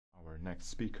Next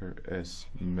speaker is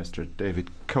Mr.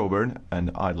 David Coburn, and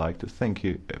I'd like to thank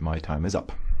you. My time is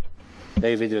up.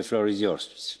 David, the floor is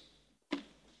yours.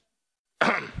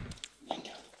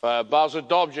 Bardzo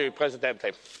dobrze,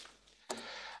 Presidente.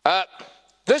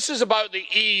 This is about the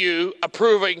EU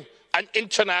approving an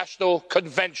international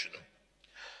convention.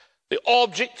 The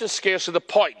object is scarcely the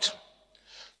point.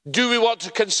 Do we want to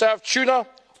conserve tuna?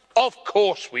 Of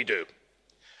course we do.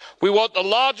 We want the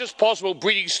largest possible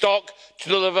breeding stock to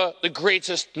deliver the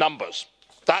greatest numbers.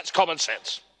 That's common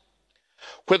sense.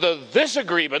 Whether this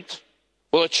agreement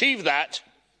will achieve that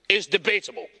is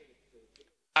debatable,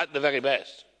 at the very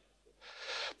best.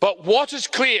 But what is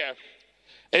clear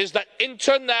is that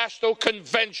international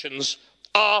conventions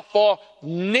are for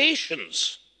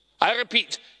nations. I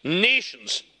repeat,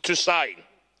 nations to sign.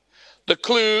 The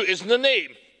clue is in the name,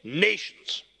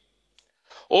 nations.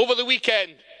 Over the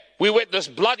weekend, we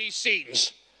witnessed bloody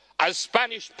scenes as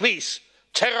Spanish police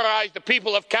terrorised the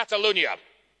people of Catalonia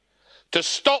to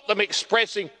stop them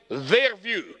expressing their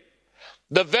view,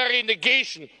 the very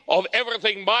negation of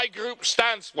everything my group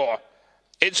stands for.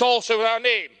 It's also in our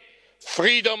name,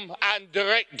 freedom and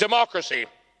direct democracy.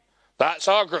 That's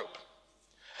our group.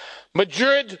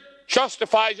 Madrid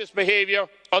justifies its behaviour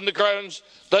on the grounds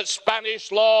that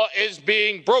Spanish law is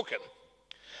being broken.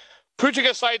 Putting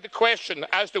aside the question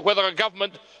as to whether a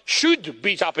government should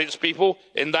beat up its people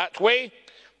in that way,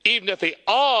 even if they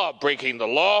are breaking the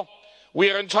law,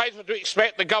 we are entitled to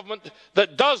expect the government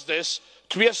that does this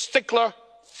to be a stickler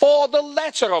for the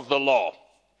letter of the law.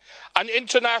 An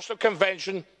international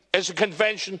convention is a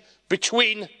convention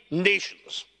between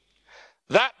nations.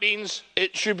 That means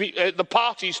it should be, the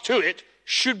parties to it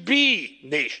should be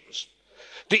nations.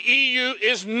 The EU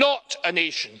is not a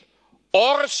nation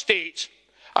or a state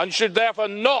and should therefore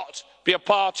not be a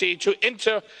party to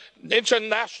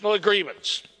international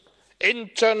agreements.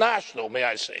 International, may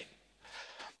I say.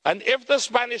 And if the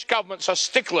Spanish governments are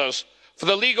sticklers for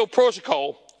the legal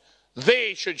protocol,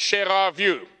 they should share our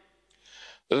view.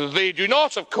 They do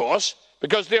not, of course,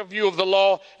 because their view of the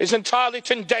law is entirely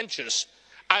tendentious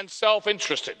and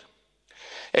self-interested.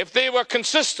 If they were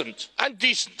consistent and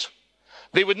decent,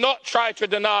 they would not try to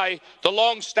deny the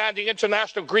long-standing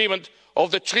international agreement of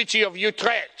the Treaty of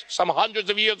Utrecht, some hundreds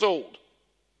of years old.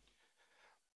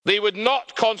 They would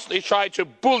not constantly try to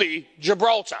bully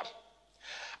Gibraltar.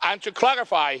 And to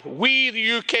clarify, we,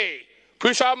 the UK,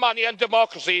 push our money and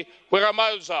democracy where our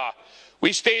mouths are.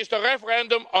 We staged a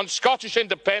referendum on Scottish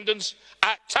independence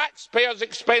at taxpayers'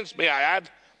 expense, may I add,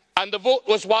 and the vote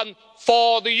was won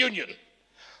for the Union.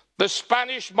 The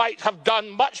Spanish might have done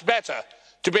much better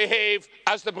to behave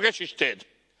as the British did.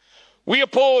 We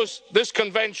oppose this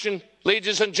convention,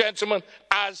 ladies and gentlemen,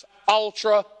 as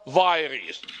ultra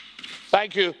vires.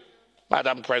 Thank you,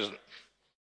 Madam President.